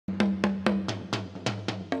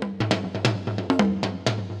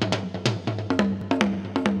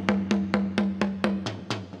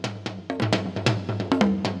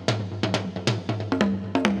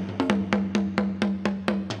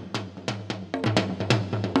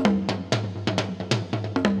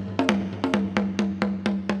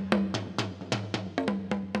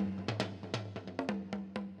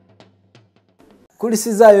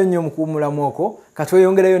kulisizayo nnyo mukumulamu okwo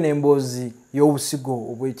katweyongereyo n'emboozi y'obusigo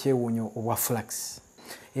obw'ekyewuunyo obwa flax.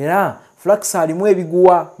 Era flax alimu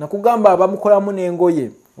ebiguwa nakugamba abamukolamu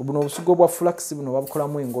n'engoye buno obusigo bwa flax buno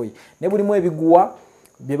babukolamu engoye ne bulimu ebiguwa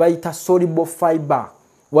bye bayita soluble fiber.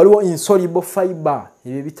 Waliwo insoluble fiber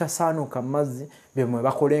ebyo bitasaanuka mazzi bye mwe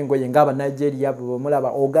bakola engoye ng'aba Nigeria bwe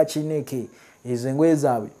mulaba oga Chineke ezo engoye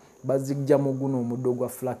zaabwe bazijja mu guno omuddo gwa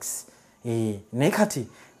flax. Naye kati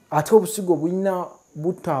ate obusigo bulina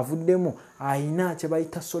butavuddemu ayina kye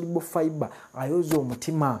bayita soluble fiber ayoza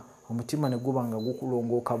omutima ne guba nga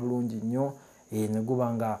gukulongooka bulungi nnyo ne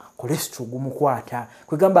guba nga cholesterol gumukwata.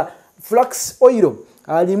 Kwegamba flax oil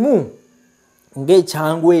alimu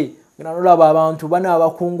ng'ekyangwe nolaba abantu banaaba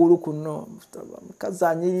kungulu kuno mukazi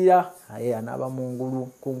anyirira anaaba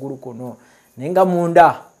kungulu kuno naye nga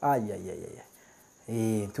munda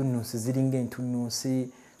entunnunsi ziringa entunnunsi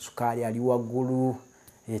sukaali ali waggulu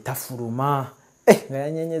tafuluma nga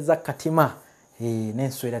yanyenyeza katima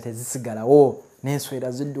n'enswera tezisigalawo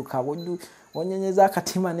n'enswera zidduka onyenyeza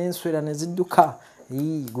akatima n'enswera ne zidduka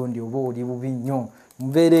gondi oba oli bubi nnyo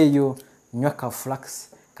mbeera eyo nywa ka flax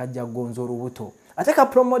kajja gonza olubuto ate ka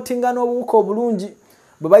promotinga n'obuwuka obulungi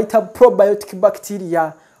bwe bayita probiotic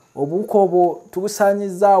bacteria. Obuwuka obwo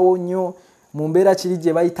tubusaanyizaawo nnyo mu mbeera kiri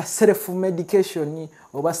gye bayita self medication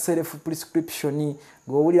oba self prescription.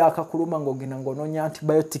 Ng'owulira akakuluma ng'ogenda ng'onoonya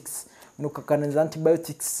antibiotics nokakaniza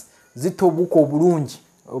antibiotics zita obuwuka obulungi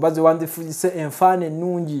oba ze wandifuyise enfaana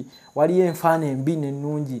ennungi waliyo enfaana embi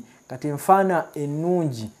n'ennungi. Kati enfaana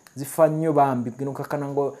ennungi zifa nnyo bambi ginokakana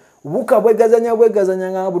ngo obuwuka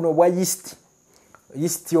bwegazanya nga buno obwa yeast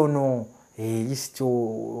ono yeast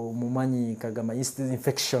mumanyi kagama yeast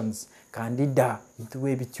infections candida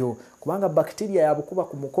ituwe bityo kubanga bacteria yabukuba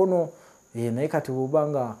ku mukono naye kati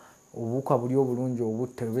bubanga obuwuka buli obulungi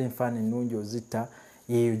obutta oba enfaana ennungi ozita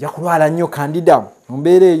ojja kulwala nnyo candida. Mu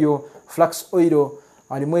mbeera eyo flax oil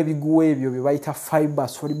alimu ebiguwa ebyo bye bayita fiber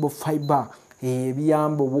soluble fiber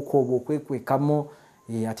ebiyamba obuwuka obwo okwekwekamu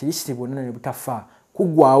at least bwonna ne butafa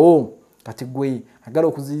kuggwaawo. Kati gwe agala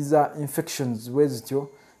okuziyiza infections bwe zityo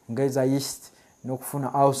ng'eza yeast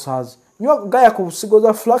n'okufuna ulcers nywa gaya ku busigo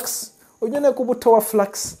za flax onyene ku buto wa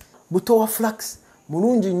flax. Buto wa flax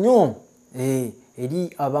mulungi nnyo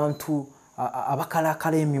eri abantu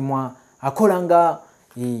abakalakala emimwa akola nga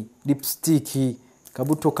lipstick.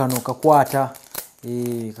 Kabuto kano kakwata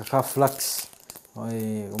kaka flax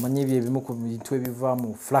omanyi ebyo ebimu ku bintu ebiva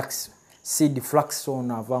mu flax seed flax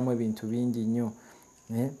ono avaamu ebintu bingi nnyo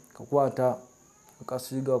kakwata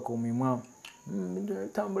akasiiga ku mimwa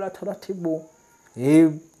tambula taratibu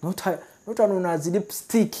notanoonazi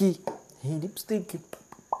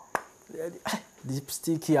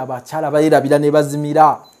lipstick abakyala bayirabira ne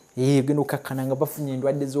bazimira genda okakkana nga bafunye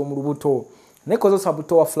endwadde z'omu lubuto. Naye kozesa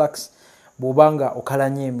buto wa flax bw'obanga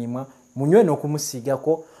okalanya emimwa munywe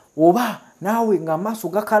n'okumusiigako oba naawe ng'amaaso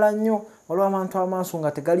gakala nnyo waliwo abantu amaaso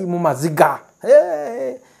nga tegaliimu maziga.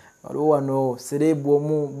 Waliwo wano serebu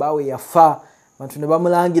omu bawe yafa abantu ne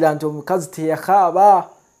bamulangira nti omukazi teyakaaba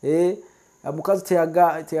omukazi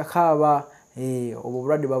teyakaaba obwo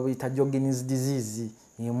obulwadde babuyita Jorgin's disease.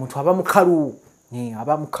 Omuntu aba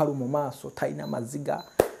mukalu mu maaso talina maziga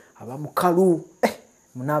aba mukalu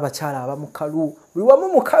n'abakyala aba mukalu buli wamu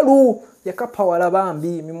mukalu yakapawala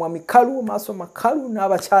bambi emimwa mikalu maaso makalu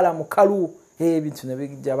n'abakyala mukalu ebintu ne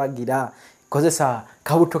bijja bagira. Kozesa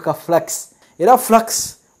kabuto ka flax. Era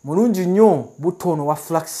flax mulungi nnyo buto ono wa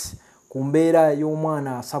flax ku mbeera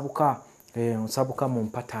y'omwana asabuka mu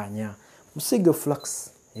mpataanya. Musige flax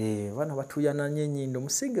bana batuyananye ennyindo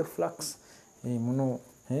musige flax muno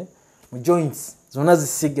mu joints zonna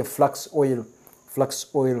zisige flax oil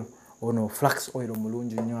ono flax oil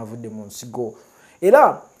mulungi nnyo avudde mu nsigo.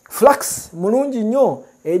 Era flax mulungi nnyo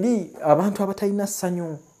eri abantu abatalina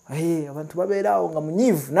ssanyu. Abantu babeeraawo nga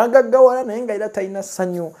munyiivu n'agaggawala naye nga era talina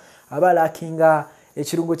ssanyu aba laakinga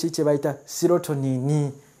ekirungo kye bayita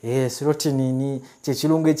serotonin. Serotonin kye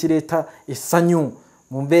kirungo ekireeta essanyu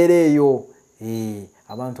mu mbeera eyo.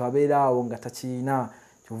 Abantu abeeraawo nga takirina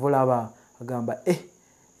kyova olaba agamba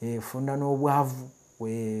funda n'obwavu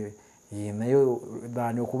naye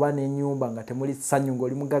baani okuba n'ennyumba nga temuli ssanyu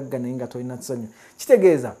ng'oli mugagga naye nga tolina ssanyu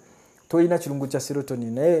kitegeeza tolina kirungo kya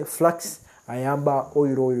serotonin. Naye flax ayamba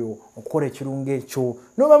oil oyo okukola ekirungo ekyo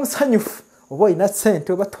n'oba musanyufu oba olina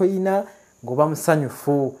ssente oba toyina ng'oba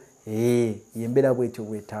musanyufu. Yembeera bwetyo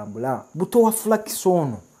bwetambula. Buto wa flax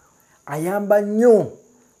ono ayamba nnyo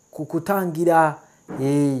ku kutangira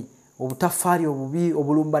obutafaali obubi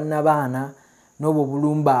obulumba n'abaana n'obwo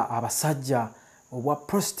obulumba abasajja obwa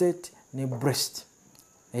prostate ne breast.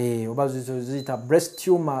 Oba ziyita breast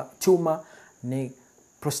tumor ne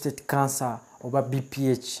prostate cancer oba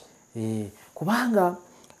BPH kubanga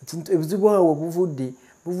ebizibu awo buvudde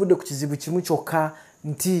ku kizibu kimu kyokka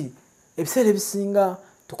nti ebiseera ebisinga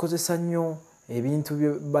tukozesa nnyo ebintu bye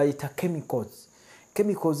bayita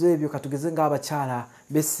chemicals ebyo katugeze ng'abakyala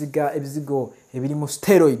besiga ebizigo ebirimu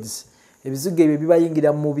steroids ebizigo ebyo bibayingira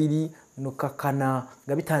mu mubiri nokakana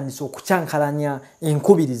nga bitandise okucyankalanya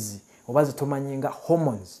enkubirizi oba zitumanyi nga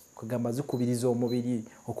hormones kugamba zikubiriza omubiri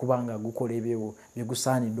okubanga gukola ebyo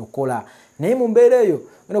byegusaanidde okukola naye mu mbeera eyo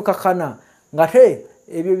nokakana nga te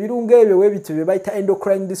ebyo birungo ebyo webito bye bayita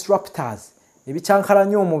endocrine disruptors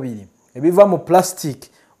ebicyankalanya omubiri ebiva mu plastic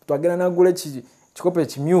twagenda nagula ekikopo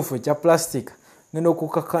ekimyufu ekya plastic ngenda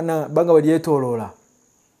okukakana banga bwe lyetooloola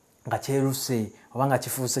nga kyeruse oba nga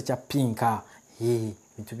kifuuse kya pinka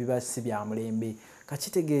bintu biba si bya mulembe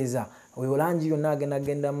kakitegeeza oyo langi yonna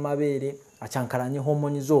agenda mu mabeere acyankalanye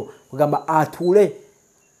hormone zo kugamba atuule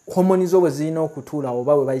hormone zo bwe zirina okutuula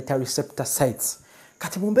oba bwe bayita receptor sites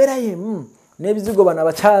kati mu mbeera yemu n'ebizigo bano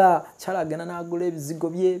abakyala agenda n'agula ebizigo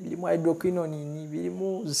bye birimu hydroquinone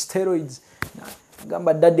birimu steroids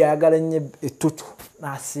gamba daddy ayagala nnyo ettutu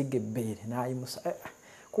n'asiiga ebbeere n'ayimusa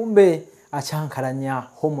kumbe acyankalanya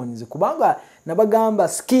hormones kubanga nabagamba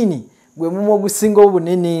skin gwe mumo ogusinga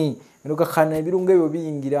obunene nokakana ebirungo ebyo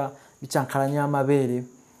biyingira bicyankalanya amabeere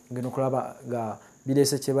ngeno kulaba nga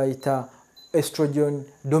birese kye bayita estrogen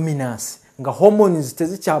dominance nga hormones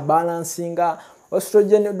tezikya balancinga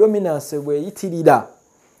estrogen dominance bwe yitirira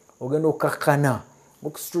ogenda okakana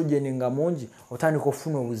estrogen nga mungi otandika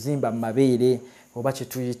okufuna obuzimba mu mabeere oba kye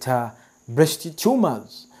tuyita breast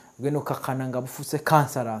tumors ogenda okakana nga bufuuse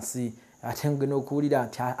cancerous ate ngeno okuwulira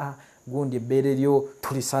nti gundi ebbeere lyo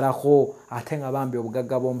tulisalako ate nga bambi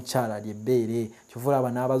obugagga bw'omukyala lyebbeere kivula aba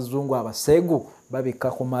n'abazungu abaseegu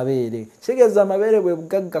babikka ku mabeere kitegeeza amabeere bwe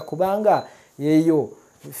bugagga kubanga yeeyo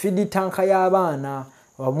feed tanka y'abaana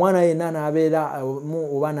omwana yenna n'abeera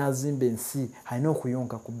oba n'azimba ensi alina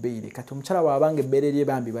okuyonka ku bbeere kati omukyala bw'abanga ebbeere lye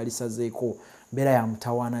bambi balisazeeko mbeera ya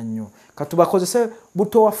mutawaana nnyo kati bakozese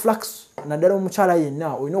buto wa flax naddala omukyala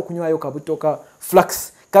yenna olina okunywayo kabuto ka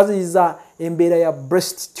flax kaziyiza embeera ya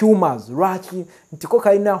breast tumors lwaki ntiko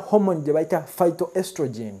kalina hormone gye bayita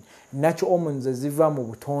phytoestrogen nakyo hormones eziva mu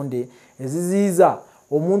butonde eziziyiza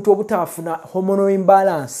omuntu obutaafuna hormonal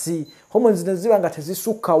imbalance hormones neziba nga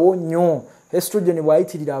tezisukkawo nnyo estrogen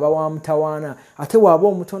bwayitirira aba wa mutawaana ate waaba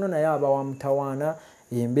omutono naye aba wa mutawaana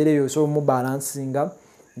embeera eyo osobola mu balansinga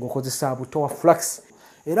ng'okozesa buto wa flax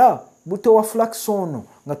era buto wa flax ono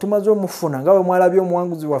nga tumaze omufuna nga bwe mwalabye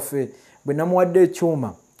omuwanguzi waffe bwe namuwadde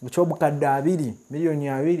ekyuma eky'obukadde 2 miliyoni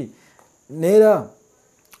 2 neera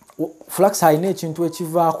flax alina ekintu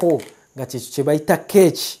ekivaako nga kye bayita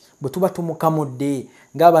keeki bwe tuba tumukamudde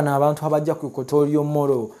ng'abano abantu abajja ku ikoto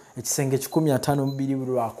ly'omolo ekisenge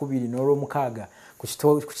 152 n'olwomukaaga ku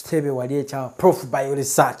kitebe wali ekya Prof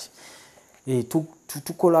Bioresearch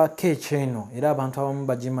tukola keeki eno era abantu abamu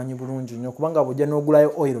bagimanyi bulungi nnyo kubanga bw'ojja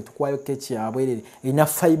n'ogulayo oil tukuwayo keeki yabwerere erina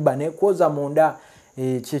fiber nekwoza munda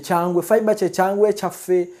kyekyangwe fiber kyekyangwe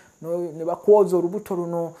ekyaffe ne bakwoza olubuto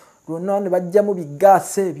luno lwonna ne bajjamu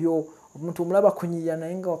bigaasi ebyo omuntu omulaba kunyirira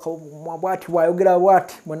naye nga bwati bwayogera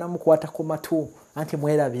bwati mwena mukwata ku matu anti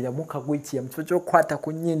mwerabira mukagwitiya mukifo ky'okukwata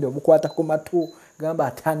ku nnyindo mukwata ku matu gamba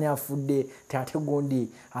ataani afudde ate gundi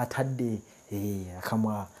atadde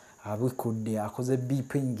akamwa abikudde akoze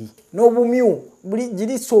beeping n'obumyu buli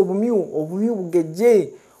girisa obumyu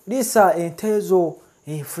bugejje lisa entezo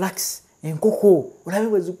flax enkoko olabe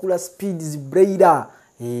bwe zikula speed zibreira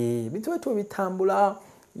bintu eto bitambula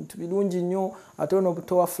bintu birungi nnyo ate ono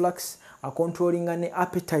buto wa flax akontrolinga ne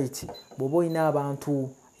appetite bw'oba olina abantu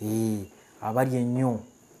abalya ennyo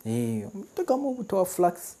teekamu buto wa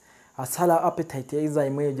flax asala appetite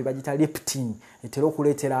enzyme eyo gye bagita leptin etera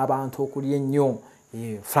okuleetera abantu okulya ennyo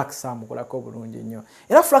flax amukolako bulungi nnyo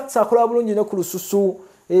era flax akola bulungi ne ku lususu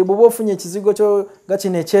bw'oba ofunye ekizigo kyo nga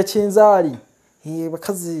kino ekyekinzaali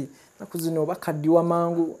bakazi naku zino bakaddiwa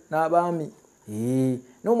mangu n'abaami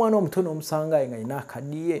n'omwana omutono omusangaye nga alina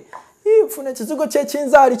akaddiye funa ekizigo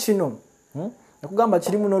kyekinzaali kino nakugamba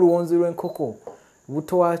kirimu n'oluwonzi lw'enkoko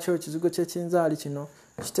buto wakyo ekizigo kyekinzaali kino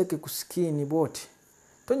kiteeke ku skin bwoti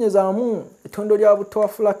tonyezaamu etondo lya buto wa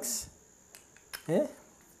flax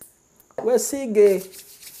wesiige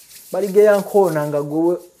baligeya nkoona nga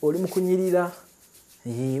gwe oli mu kunyirira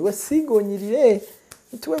wesiige onyirire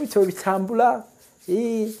bituwe bityo bitambula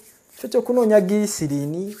kyo kunoonya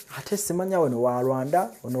glycerine ate simanya wano wa Rwanda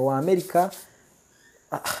wano wa America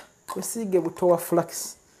wesiige buto wa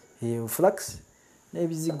flax flax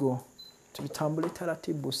n'ebizigo tubitambule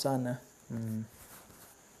taratibu sana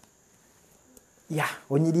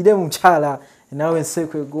onyirire mukyala nawe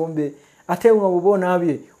nseekwe gombe ate nga bubona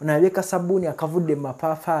abye onabye kasabuni akavudde mu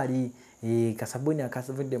mapaapaali kasabuni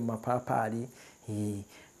akavudde mu mapaapaali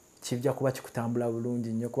kijja kuba kikutambula bulungi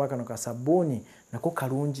nnyo kuba kano kasabuni nako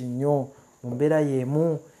kalungi nnyo mu mbeera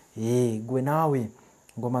y'emu gwe naawe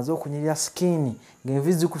ng'omaze okunyirira skin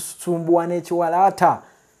ng'envi zikusumbuwa n'ekiwalaata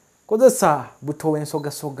kozesa buto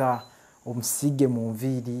w'ensogasoga omusiige mu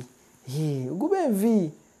nviiri gube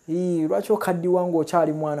envi lwaki okaddiwa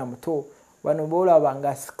ng'okyali mwana muto bano boolaba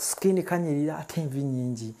nga skin kanyirira ate envi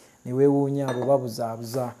nnyingi ne weewuunya abo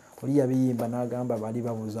babuzaabuza oli yabiyimba n'agamba bali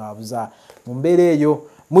babuzaabuza mu mbeera eyo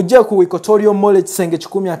mujje ku Equatorial Mall ekisenge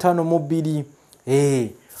 152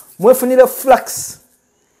 mwefunire Flax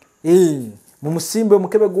mu musimbe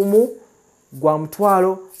mukebe gumu gwa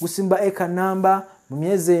mutwalo gusimba eka namba mu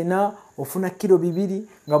myezi 4 ofuna kilo 2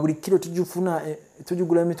 nga buli kilo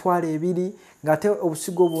tujugula emitwalo 2 nga ate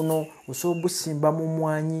obusigo buno osobola busimba mu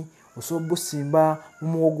mwanyi osobola busimba mu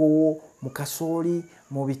muwogo mu kasooli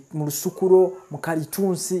mu lusukuro mu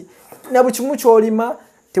kalitunsi na buli kimu ky'olima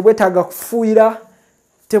tebwetaaga kufuuyira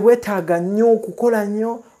tebwetaaga nnyo kukola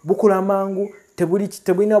nnyo bukula mangu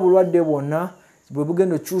tebulina bulwadde bwonna bwe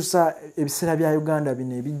bugenda okyusa ebiseera bya Uganda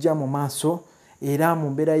bino ebijja mu maaso era mu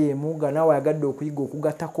mbeera y'emu nga naawe ayagadde okuyiga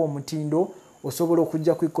okugattako omutindo osobola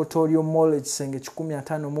okujja ku Equatorial Mall ekisenge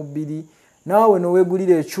 152 naawe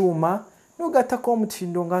noweegulira ekyuma n'ogattako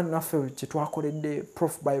omutindo nga naffe kye twakoledde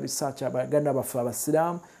Prof Bioresearch abaganda baffe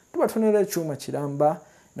abasiraamu tubatonera ekyuma kiramba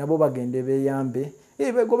nabo bagende beeyambe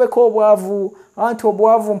begobeko obwavu anti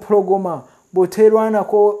obwavu mpologoma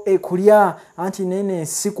bw'oteerwanako ekulya anti nene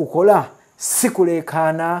si kukola si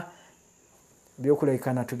kuleekaana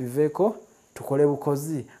byokuleekaana tubiveeko tukole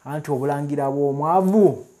bukozi anti obulangira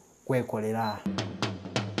bw'omwavu kwekolera.